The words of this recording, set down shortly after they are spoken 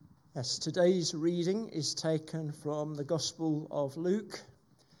Yes, today's reading is taken from the Gospel of Luke,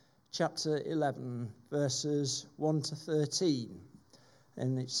 chapter 11, verses 1 to 13,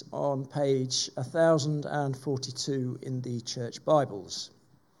 and it's on page 1042 in the Church Bibles.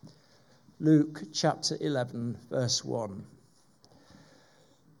 Luke chapter 11, verse 1.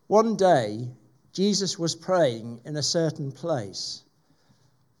 One day, Jesus was praying in a certain place.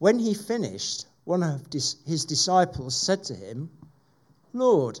 When he finished, one of his disciples said to him,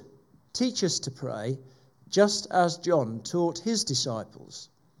 "Lord, teach us to pray, just as John taught his disciples."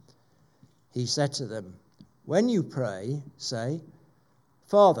 He said to them, "When you pray, say,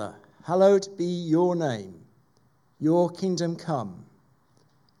 'Father, hallowed be your name. Your kingdom come.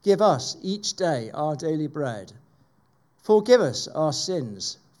 Give us each day our daily bread. Forgive us our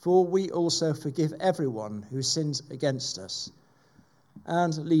sins, for we also forgive everyone who sins against us.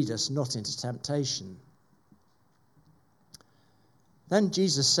 And lead us not into temptation.'" Then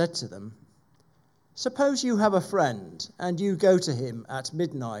Jesus said to them, "Suppose you have a friend, and you go to him at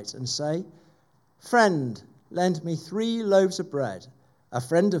midnight and say, 'Friend, lend me 3 loaves of bread. A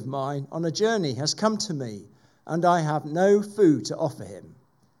friend of mine on a journey has come to me, and I have no food to offer him.'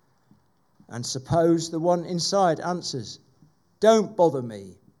 And suppose the one inside answers, 'Don't bother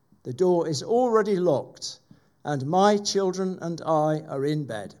me. The door is already locked, and my children and I are in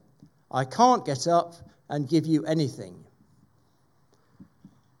bed. I can't get up and give you anything.'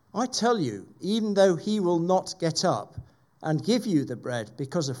 I tell you, even though he will not get up and give you the bread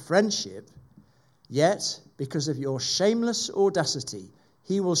because of friendship, yet because of your shameless audacity,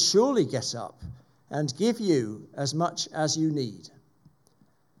 he will surely get up and give you as much as you need.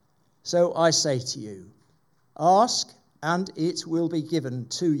 So I say to you, ask and it will be given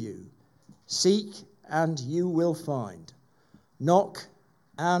to you. Seek and you will find. Knock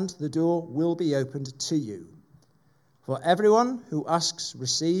and the door will be opened to you. For everyone who asks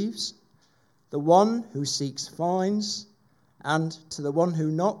receives, the one who seeks finds, and to the one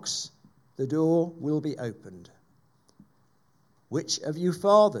who knocks, the door will be opened. Which of you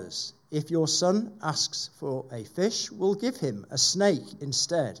fathers, if your son asks for a fish, will give him a snake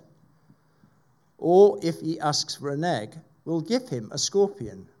instead? Or if he asks for an egg, will give him a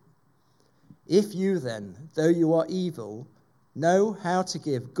scorpion? If you then, though you are evil, know how to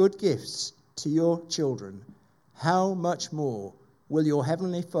give good gifts to your children, how much more will your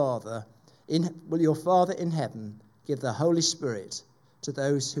Father in heaven give the Holy Spirit to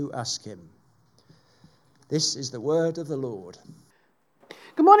those who ask him?" This is the word of the Lord.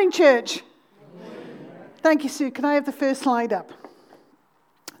 Good morning, church. Good morning. Thank you, Sue. Can I have the first slide up?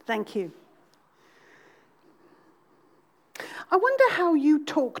 Thank you. I wonder how you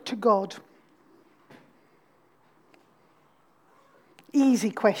talk to God.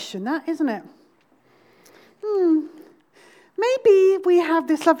 Easy question, that, isn't it? Maybe we have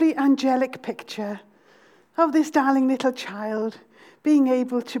this lovely angelic picture of this darling little child being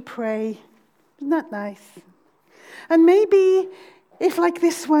able to pray. Isn't that nice? And maybe if, like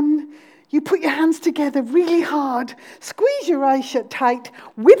this one, you put your hands together really hard, squeeze your eyes shut tight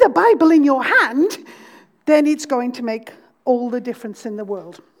with a Bible in your hand, then it's going to make all the difference in the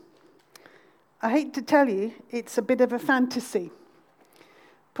world. I hate to tell you, it's a bit of a fantasy.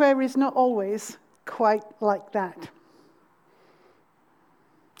 Prayer is not always quite like that.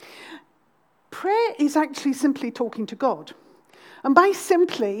 Prayer is actually simply talking to God. And by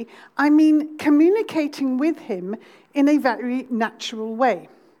simply, I mean communicating with him in a very natural way.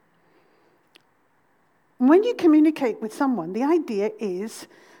 When you communicate with someone, the idea is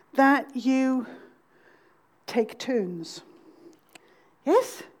that you take turns.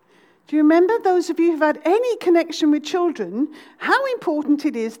 Yes? Do you remember, those of you who've had any connection with children, how important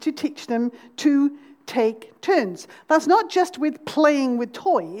it is to teach them to take turns? That's not just with playing with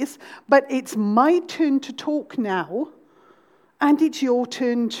toys, but it's my turn to talk now, and it's your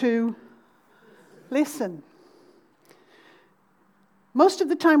turn to listen. Most of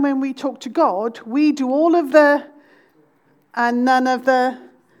the time when we talk to God, we do all of the and none of the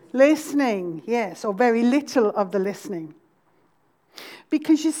listening. Yes, or very little of the listening.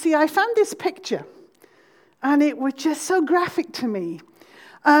 Because you see, I found this picture, and it was just so graphic to me.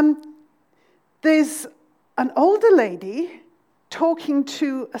 There's an older lady talking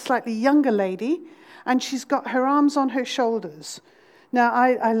to a slightly younger lady, and she's got her arms on her shoulders. Now,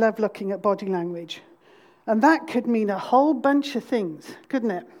 I love looking at body language, and that could mean a whole bunch of things,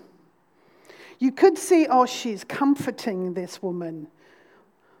 couldn't it? You could see, oh, she's comforting this woman.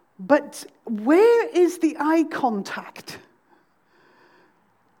 But where is the eye contact?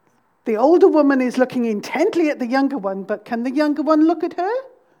 The older woman is looking intently at the younger one, but can the younger one look at her?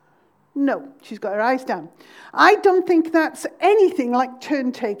 No, she's got her eyes down. I don't think that's anything like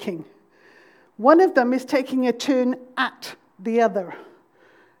turn-taking. One of them is taking a turn at the other.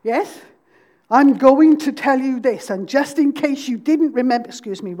 Yes? I'm going to tell you this, and just in case you didn't remember,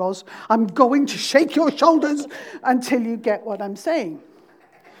 excuse me, Ros, I'm going to shake your shoulders until you get what I'm saying.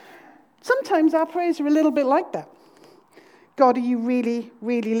 Sometimes our prayers are a little bit like that. God, are you really,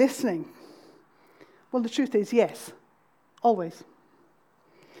 really listening? Well, the truth is, yes, always.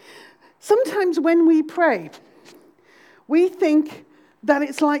 Sometimes when we pray, we think that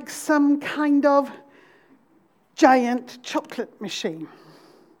it's like some kind of giant chocolate machine.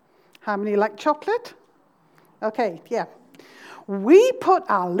 How many like chocolate? Okay, yeah. We put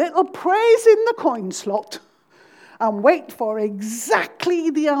our little prayers in the coin slot and wait for exactly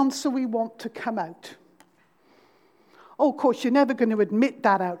the answer we want to come out. Oh, of course, you're never going to admit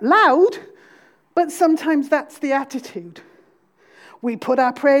that out loud, but sometimes that's the attitude. We put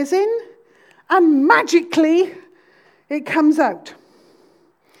our prayers in, and magically, it comes out.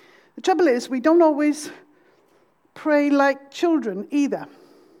 The trouble is, we don't always pray like children either.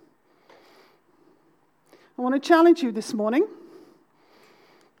 I want to challenge you this morning.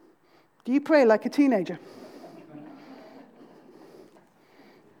 Do you pray like a teenager?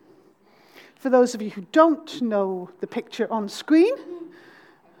 For those of you who don't know the picture on screen,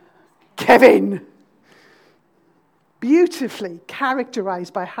 Kevin, beautifully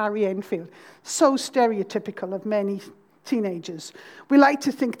characterized by Harry Enfield, so stereotypical of many teenagers. We like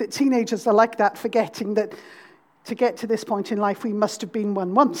to think that teenagers are like that, forgetting that to get to this point in life, we must have been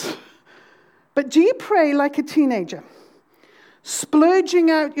one once. But do you pray like a teenager,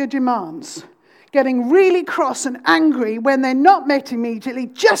 splurging out your demands, getting really cross and angry when they're not met immediately,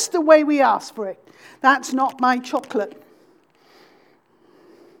 just the way we asked for it? That's not my chocolate.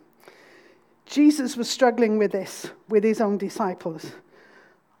 Jesus was struggling with this with his own disciples.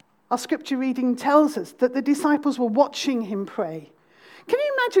 Our scripture reading tells us that the disciples were watching him pray. Can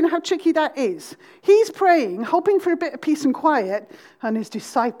you imagine how tricky that is? He's praying, hoping for a bit of peace and quiet, and his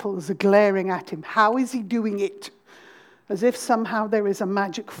disciples are glaring at him. How is he doing it? As if somehow there is a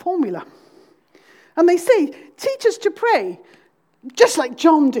magic formula. And they say, teach us to pray, just like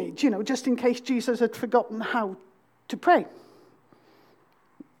John did, just in case Jesus had forgotten how to pray.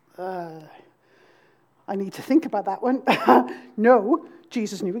 I need to think about that one. No,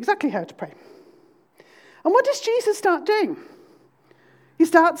 Jesus knew exactly how to pray. And what does Jesus start doing? He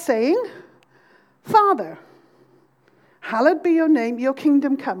starts saying, Father, hallowed be your name, your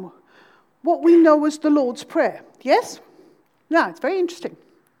kingdom come. What we know as the Lord's Prayer. Yes? Now, it's very interesting.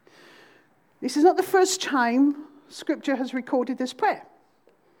 This is not the first time Scripture has recorded this prayer.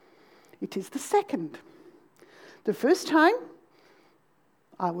 It is the second. The first time,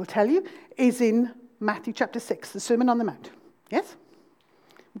 I will tell you, is in Matthew chapter 6, the Sermon on the Mount. Yes?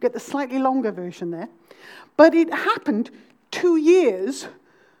 We get the slightly longer version there. But it happened 2 years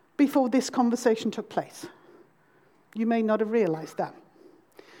before this conversation took place. You may not have realized that.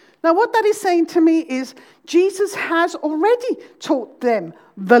 Now, what that is saying to me is Jesus has already taught them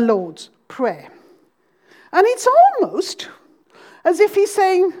the Lord's Prayer. And it's almost as if he's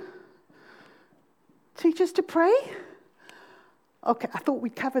saying, teach us to pray? Okay, I thought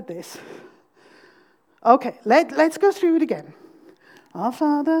we'd covered this. Okay, let's go through it again. Our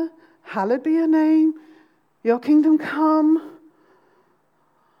Father, hallowed be your name, your kingdom come.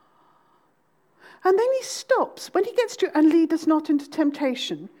 And then he stops. When he gets to, and lead us not into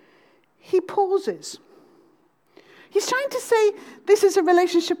temptation, he pauses. He's trying to say this is a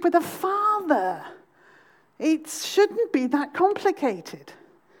relationship with a father. It shouldn't be that complicated.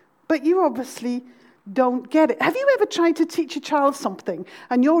 But you obviously don't get it. Have you ever tried to teach a child something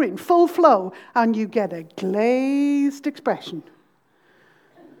and you're in full flow and you get a glazed expression?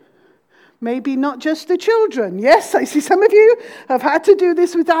 Maybe not just the children. Yes, I see some of you have had to do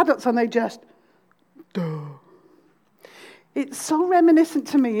this with adults and they just, duh. It's so reminiscent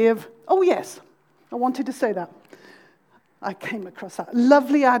to me of, oh yes, I wanted to say that. I came across that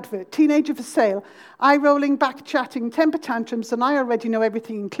lovely advert, teenager for sale, eye rolling, back chatting, temper tantrums, and I already know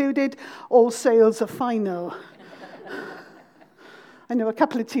everything included. All sales are final. I know a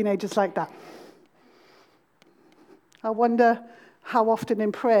couple of teenagers like that. I wonder how often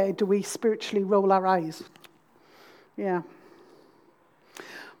in prayer do we spiritually roll our eyes? Yeah.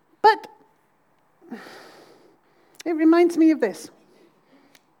 But it reminds me of this. Do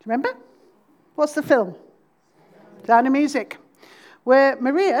you remember? What's the film? Sound of Music, where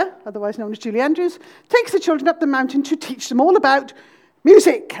Maria, otherwise known as Julie Andrews, takes the children up the mountain to teach them all about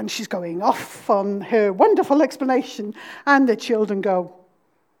music. And she's going off on her wonderful explanation. And the children go,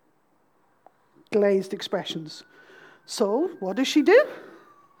 glazed expressions. So, what does she do?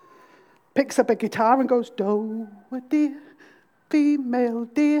 picks up a guitar and goes, "Doe, a deer, female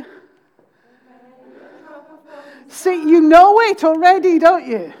deer." See, you know it already, don't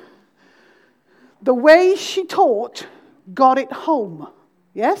you? The way she taught got it home,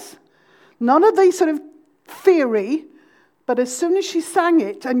 yes? None of the sort of theory, but as soon as she sang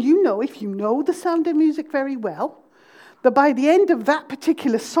it, and you know, if you know the sound of music very well, that by the end of that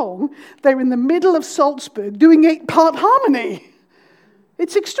particular song, they're in the middle of Salzburg doing 8-part harmony.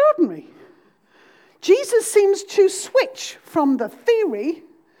 It's extraordinary. Jesus seems to switch from the theory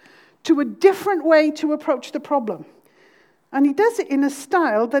to a different way to approach the problem. And he does it in a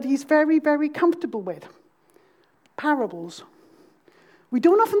style that he's very, very comfortable with. Parables. We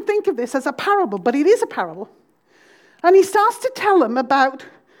don't often think of this as a parable, but it is a parable. And he starts to tell them about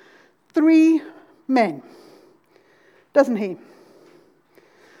 3 men, doesn't he?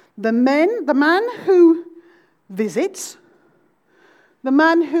 The man who visits, the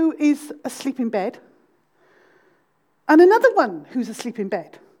man who is asleep in bed, and another one who's asleep in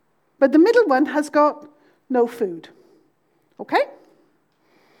bed. But the middle one has got no food. Okay?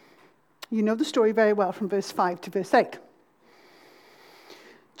 You know the story very well from verse 5 to verse 8.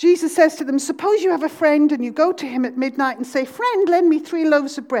 Jesus says to them, "Suppose you have a friend and you go to him at midnight and say, 'Friend, lend me 3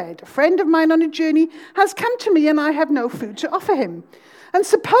 loaves of bread. A friend of mine on a journey has come to me and I have no food to offer him.' And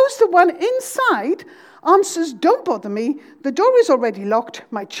suppose the one inside answers, 'Don't bother me. The door is already locked.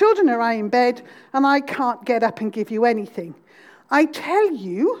 My children are in bed and I can't get up and give you anything.' I tell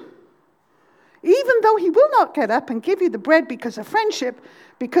you, even though he will not get up and give you the bread because of friendship,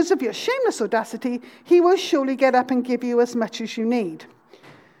 because of your shameless audacity, he will surely get up and give you as much as you need."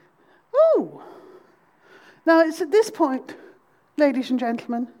 Oh, now it's at this point, ladies and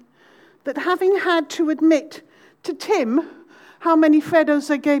gentlemen, that having had to admit to Tim how many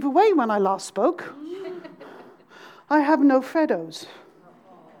Freddos I gave away when I last spoke, I have no Freddos.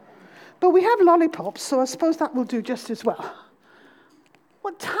 But we have lollipops, so I suppose that will do just as well.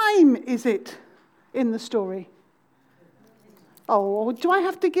 What time is it in the story? Oh, do I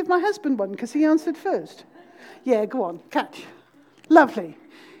have to give my husband one because he answered first? Yeah, go on, catch. Lovely.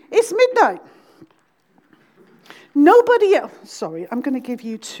 It's midnight. Nobody else. Sorry, I'm going to give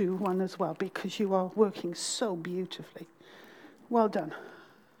you 1 as well because you are working so beautifully. Well done.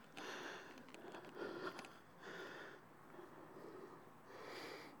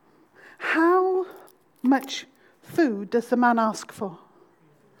 How much food does the man ask for?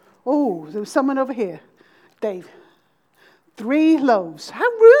 Oh, there was someone over here. Dave. 3 loaves. How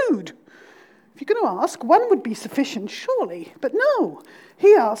rude. If you're going to ask, 1 would be sufficient, surely. But no,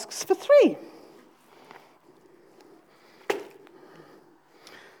 he asks for 3.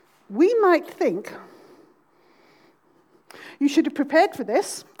 We might think, you should have prepared for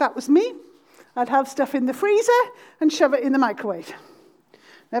this. That was me. I'd have stuff in the freezer and shove it in the microwave.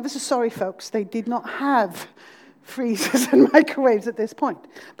 Never so sorry, folks. They did not have freezers and microwaves at this point.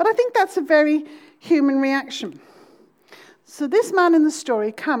 But I think that's a very human reaction. So this man in the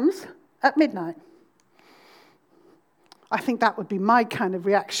story comes at midnight. I think that would be my kind of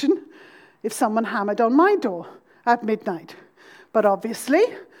reaction if someone hammered on my door at midnight. But obviously,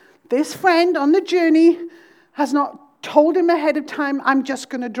 this friend on the journey has not told him ahead of time, I'm just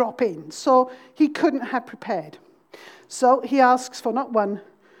going to drop in. So he couldn't have prepared. So he asks for not 1,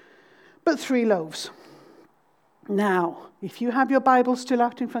 but 3 loaves. Now, if you have your Bible still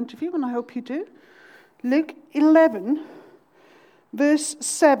out in front of you, and I hope you do, Luke 11, verse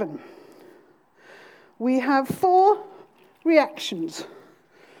 7. We have 4 reactions.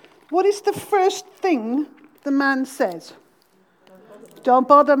 What is the first thing the man says? Don't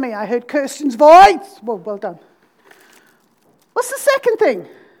bother me. I heard Kirsten's voice. Well done. What's the second thing?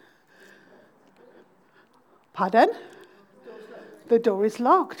 Pardon? The door is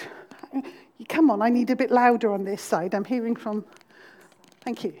locked. Come on, I need a bit louder on this side. I'm hearing from...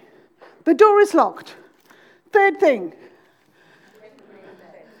 Thank you. The door is locked. Third thing.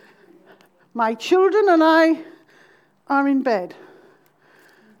 My children and I are in bed.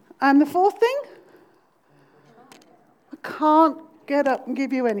 And the fourth thing? I can't get up and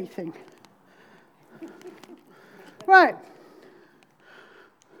give you anything. Right.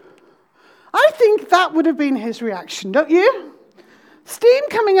 I think that would have been his reaction, don't you? Steam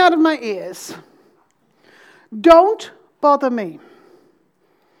coming out of my ears. Don't bother me.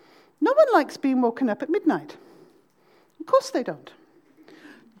 No one likes being woken up at midnight. Of course they don't.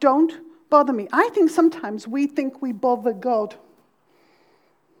 Don't bother me. I think sometimes we think we bother God.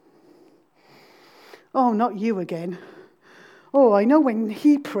 Oh, not you again. Oh, I know when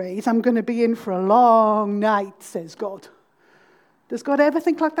he prays, I'm going to be in for a long night, says God. Does God ever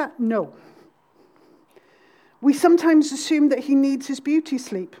think like that? No. We sometimes assume that he needs his beauty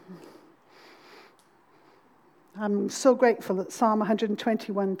sleep. I'm so grateful that Psalm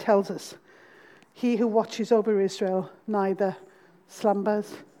 121 tells us, "He who watches over Israel neither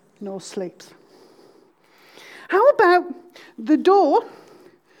slumbers nor sleeps." How about the door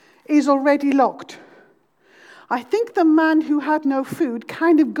is already locked? I think the man who had no food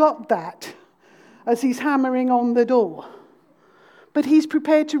kind of got that as he's hammering on the door. But he's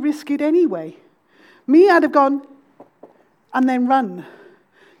prepared to risk it anyway. Me, I'd have gone and then run.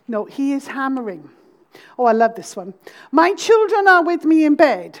 No, he is hammering. Oh, I love this one. "My children are with me in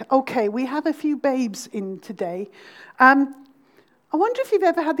bed." Okay, we have a few babes in today. I wonder if you've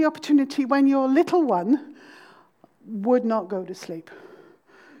ever had the opportunity when your little one would not go to sleep.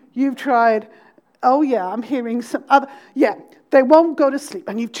 You've tried, oh yeah, I'm hearing some other, yeah, they won't go to sleep.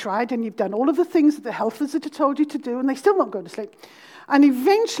 And you've tried and you've done all of the things that the health visitor told you to do, and they still won't go to sleep. And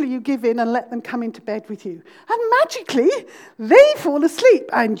eventually you give in and let them come into bed with you. And magically, they fall asleep.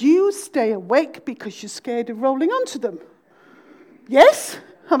 And you stay awake because you're scared of rolling onto them. Yes?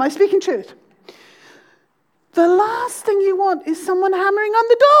 Am I speaking truth? The last thing you want is someone hammering on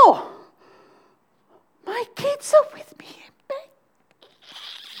the door. "My kids are with me in bed."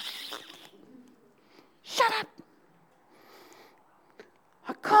 Shut up.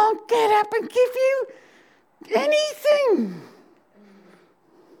 I can't get up and give you anything.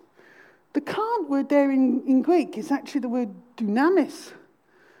 The can't word there in Greek is actually the word dunamis,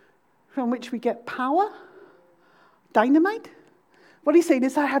 from which we get power, dynamite. What he's saying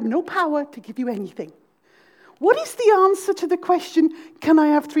is, I have no power to give you anything. What is the answer to the question, can I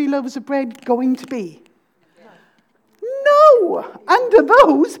have 3 loaves of bread, going to be? No. Under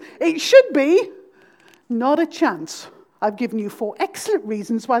those, it should be not a chance. I've given you 4 excellent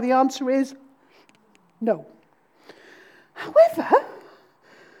reasons why the answer is no. However,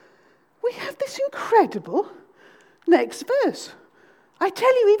 we have this incredible next verse. "I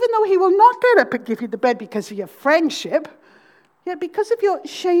tell you, even though he will not get up and give you the bread because of your friendship, yet because of your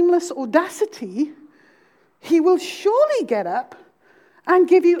shameless audacity, he will surely get up and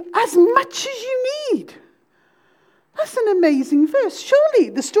give you as much as you need." That's an amazing verse. Surely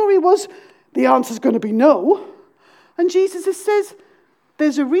the story was, the answer's going to be no. And Jesus says,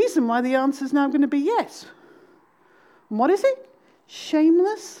 there's a reason why the answer's now going to be yes. And what is it?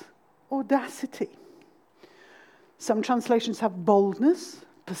 Shameless audacity. Some translations have boldness,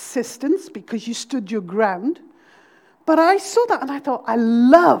 persistence, because you stood your ground. But I saw that and I thought, I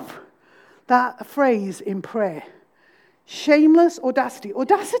love that phrase in prayer. Shameless audacity.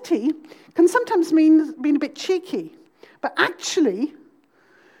 Audacity can sometimes mean being a bit cheeky, but actually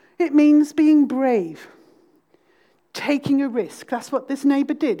it means being brave, taking a risk. That's what this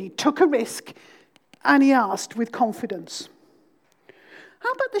neighbor did. He took a risk and he asked with confidence.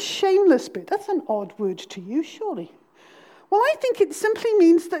 How about the shameless bit? That's an odd word to use, surely. Well, I think it simply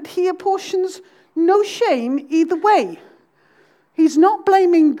means that he apportions no shame either way. He's not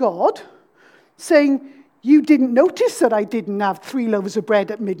blaming God, saying, you didn't notice that I didn't have 3 loaves of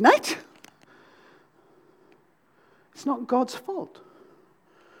bread at midnight. It's not God's fault.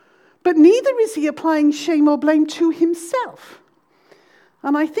 But neither is he applying shame or blame to himself.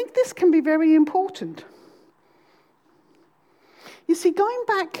 And I think this can be very important. You see, going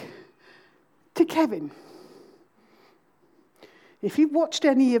back to Kevin, if you've watched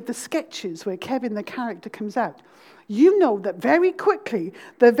any of the sketches where Kevin, the character, comes out, you know that very quickly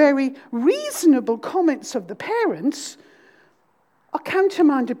the very reasonable comments of the parents are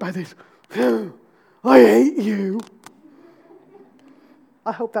countermanded by this, "Oh, I hate you."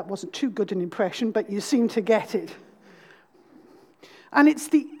 I hope that wasn't too good an impression, but you seem to get it. And it's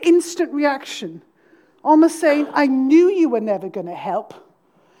the instant reaction, almost saying, I knew you were never going to help,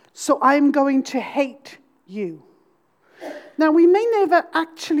 so I'm going to hate you. Now, we may never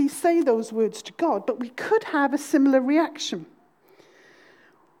actually say those words to God, but we could have a similar reaction.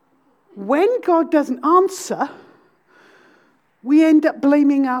 When God doesn't answer, we end up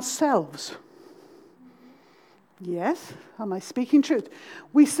blaming ourselves. Yes, am I speaking truth?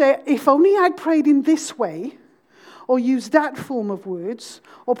 We say, if only I'd prayed in this way, or used that form of words,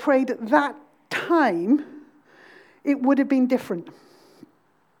 or prayed at that time, it would have been different.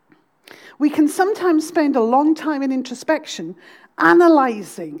 We can sometimes spend a long time in introspection,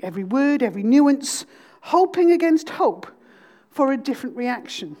 analysing every word, every nuance, hoping against hope for a different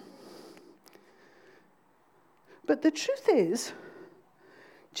reaction. But the truth is,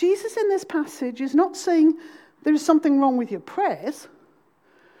 Jesus in this passage is not saying there is something wrong with your prayers,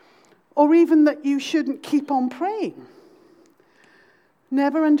 or even that you shouldn't keep on praying.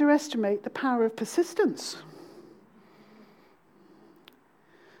 Never underestimate the power of persistence.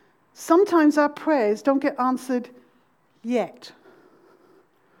 Sometimes our prayers don't get answered yet.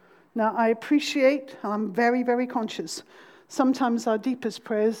 Now, I appreciate, and I'm very, very conscious, sometimes our deepest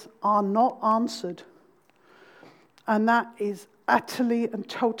prayers are not answered. And that is utterly and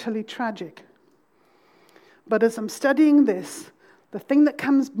totally tragic. But as I'm studying this, the thing that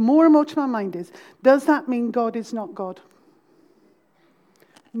comes more and more to my mind is, does that mean God is not God?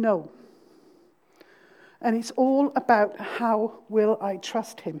 No. And it's all about how will I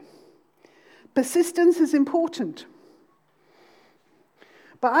trust him. Persistence is important.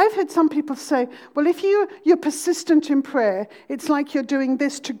 But I've heard some people say, well, if you're persistent in prayer, it's like you're doing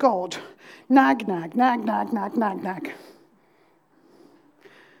this to God. Nag, nag, nag, nag, nag, nag, nag.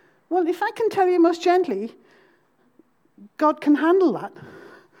 Well, if I can tell you most gently, God can handle that.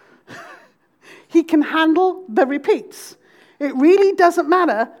 He can handle the repeats. It really doesn't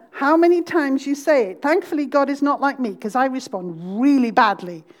matter how many times you say it. Thankfully, God is not like me, because I respond really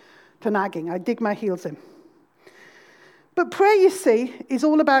badly to nagging. I dig my heels in. But prayer, you see, is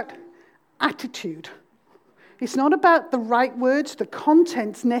all about attitude. It's not about the right words, the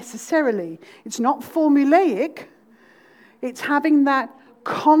contents necessarily. It's not formulaic. It's having that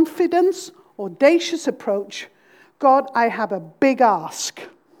confidence, audacious approach. God, I have a big ask,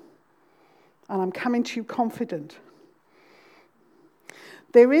 and I'm coming to you confident.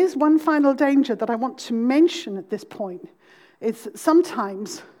 There is one final danger that I want to mention at this point. Is that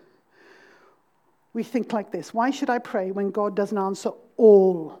sometimes we think like this: why should I pray when God doesn't answer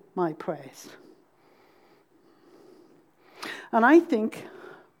all my prayers? And I think,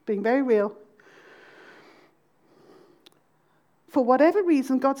 being very real, for whatever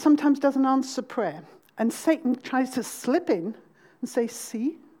reason, God sometimes doesn't answer prayer. And Satan tries to slip in and say,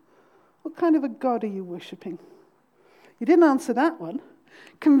 see, what kind of a God are you worshipping? You didn't answer that one.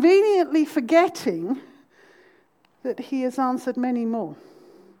 Conveniently forgetting that he has answered many more.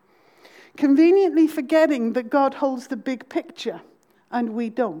 Conveniently forgetting that God holds the big picture and we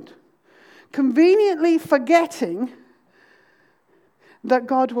don't. Conveniently forgetting that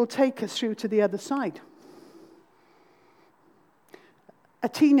God will take us through to the other side. A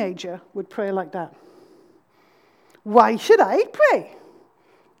teenager would pray like that. Why should I pray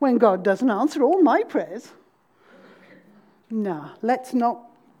when God doesn't answer all my prayers? Nah, let's not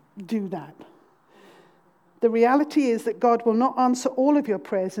do that. The reality is that God will not answer all of your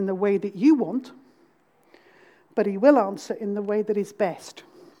prayers in the way that you want, but he will answer in the way that is best.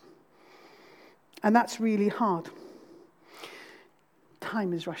 And that's really hard.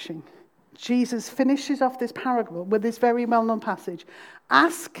 Time is rushing. Jesus finishes off this parable with this very well-known passage.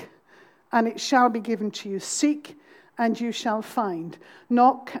 Ask, and it shall be given to you. Seek, and you shall find.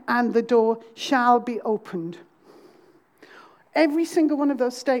 Knock, and the door shall be opened. Every single one of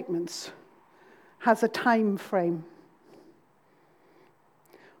those statements has a time frame.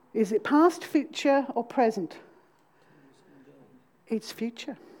 Is it past, future, or present? It's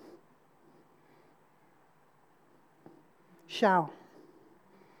future. Shall.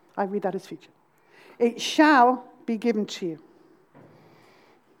 I read that as future. It shall be given to you.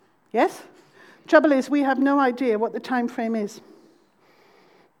 Yes? Trouble is, we have no idea what the time frame is.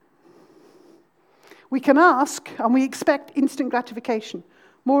 We can ask, and we expect instant gratification.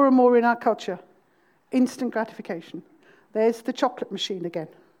 More and more in our culture. Instant gratification. There's the chocolate machine again.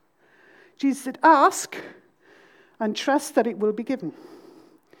 Jesus said, ask and trust that it will be given.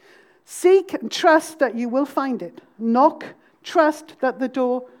 Seek and trust that you will find it. Knock, trust that the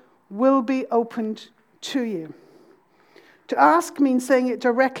door will be opened to you. To ask means saying it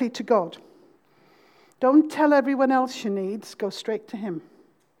directly to God. Don't tell everyone else your needs. Go straight to him.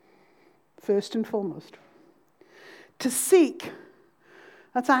 First and foremost. To seek,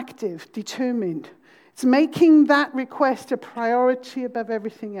 that's active, determined. It's making that request a priority above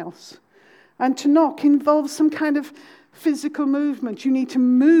everything else. And to knock involves some kind of physical movement. You need to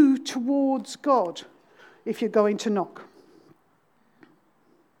move towards God if you're going to knock.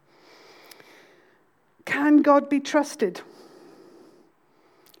 Can God be trusted?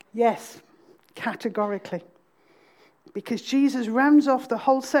 Yes, categorically. Because Jesus rounds off the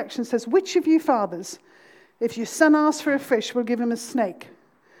whole section and says, which of you fathers, if your son asks for a fish, will give him a snake?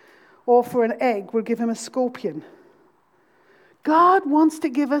 Or for an egg, will give him a scorpion? God wants to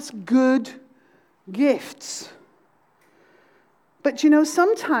give us good gifts. But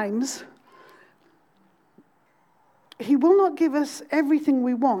sometimes he will not give us everything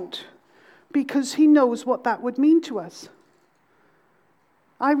we want because he knows what that would mean to us.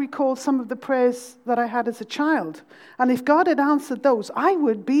 I recall some of the prayers that I had as a child. And if God had answered those, I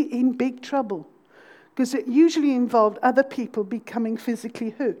would be in big trouble. Because it usually involved other people becoming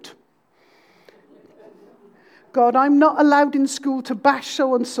physically hurt. God, I'm not allowed in school to bash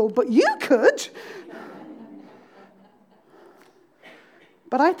so-and-so, but you could.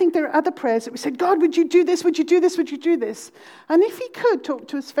 But I think there are other prayers that we said, God, would you do this? Would you do this? Would you do this? And if he could talk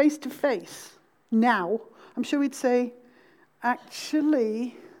to us face to face now, I'm sure he'd say,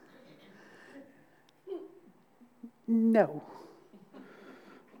 actually, no.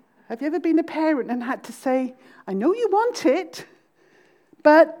 Have you ever been a parent and had to say, I know you want it,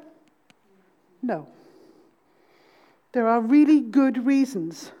 but no. There are really good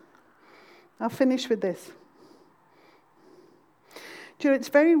reasons. I'll finish with this. Do you know, it's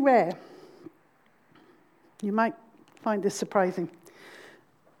very rare. You might find this surprising.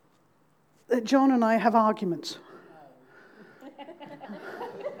 That John and I have arguments.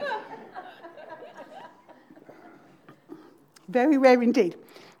 Very rare indeed.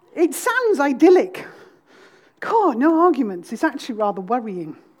 It sounds idyllic. God, no arguments. It's actually rather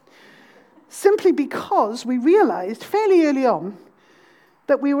worrying. Simply because we realized fairly early on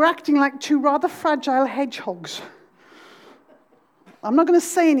that we were acting like two rather fragile hedgehogs. I'm not going to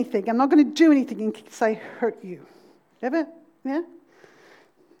say anything. I'm not going to do anything in case I hurt you. Ever? Yeah?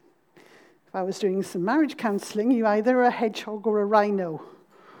 If I was doing some marriage counseling, you're either a hedgehog or a rhino.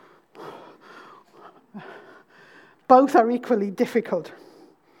 Both are equally difficult.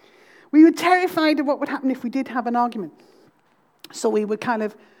 We were terrified of what would happen if we did have an argument. So we would kind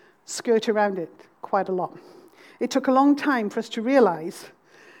of skirt around it quite a lot. It took a long time for us to realize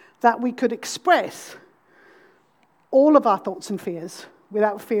that we could express all of our thoughts and fears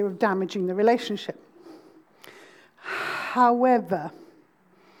without fear of damaging the relationship. However,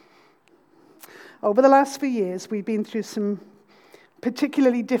 over the last few years, we've been through some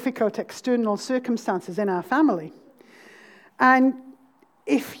particularly difficult external circumstances in our family. And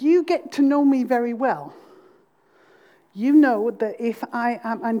if you get to know me very well, you know that if I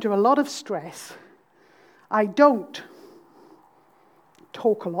am under a lot of stress, I don't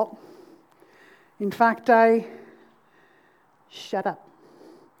talk a lot. In fact, I shut up.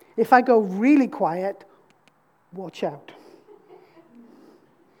 If I go really quiet, watch out.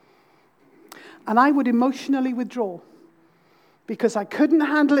 And I would emotionally withdraw because I couldn't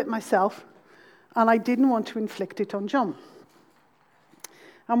handle it myself and I didn't want to inflict it on John.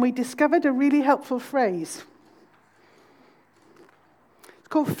 And we discovered a really helpful phrase. It's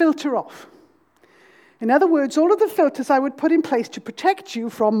called filter off. In other words, all of the filters I would put in place to protect you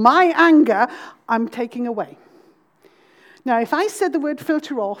from my anger, I'm taking away. Now, if I said the word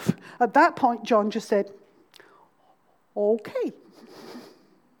filter off, at that point, John just said, okay.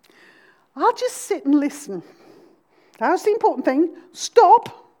 I'll just sit and listen. That's the important thing.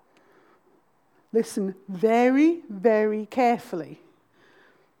 Stop. Listen very, very carefully.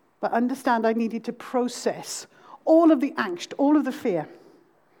 But understand I needed to process all of the angst, all of the fear.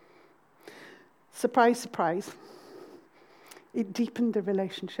 Surprise, surprise. It deepened the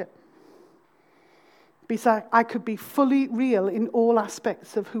relationship. Because I could be fully real in all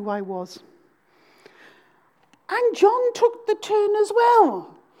aspects of who I was. And John took the turn as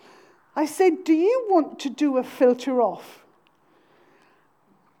well. I said, do you want to do a filter off?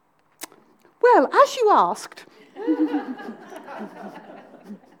 Well, as you asked.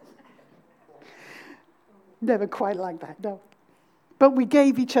 Never quite like that, no. But we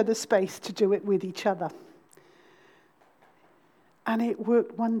gave each other space to do it with each other. And it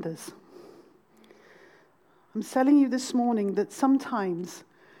worked wonders. I'm telling you this morning that sometimes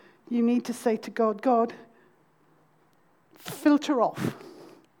you need to say to God, God, filter off.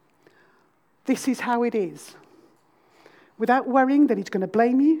 This is how it is. Without worrying that he's going to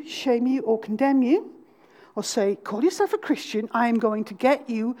blame you, shame you, or condemn you. Or say, call yourself a Christian, I am going to get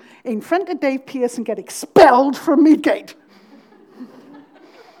you in front of Dave Pierce and get expelled from Meadgate.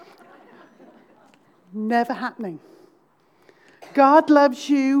 Never happening. God loves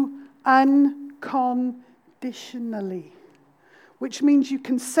you unconditionally, which means you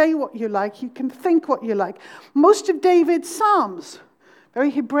can say what you like, you can think what you like. Most of David's Psalms, very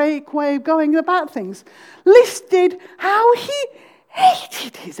Hebraic way of going about things, listed how he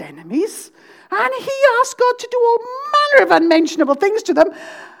hated his enemies, and he asked God to do all manner of unmentionable things to them.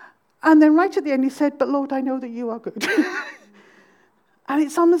 And then right at the end he said, but Lord, I know that you are good. And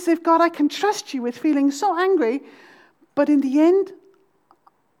it's almost as if, God, I can trust you with feeling so angry, but in the end,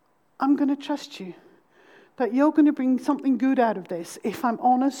 I'm going to trust you that you're going to bring something good out of this if I'm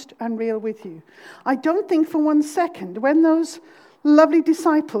honest and real with you. I don't think for 1 second, when those lovely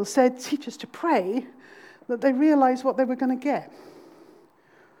disciples said, teach us to pray, that they realized what they were going to get.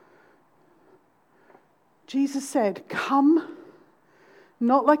 Jesus said, come,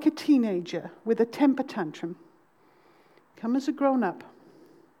 not like a teenager with a temper tantrum. Come as a grown-up.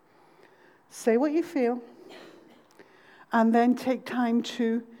 Say what you feel. And then take time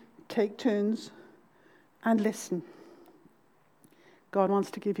to take turns and listen. God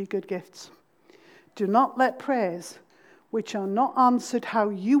wants to give you good gifts. Do not let prayers which are not answered how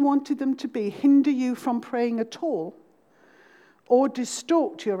you wanted them to be hinder you from praying at all or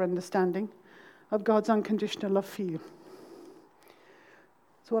distort your understanding of God's unconditional love for you.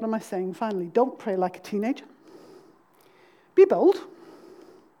 So what am I saying finally? Don't pray like a teenager. Be bold.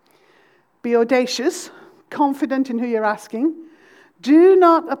 Be audacious, confident in who you're asking. Do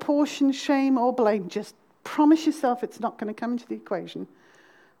not apportion shame or blame. Just promise yourself it's not going to come into the equation.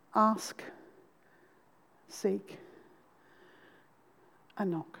 Ask, seek,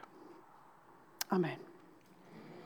 and knock. Amen.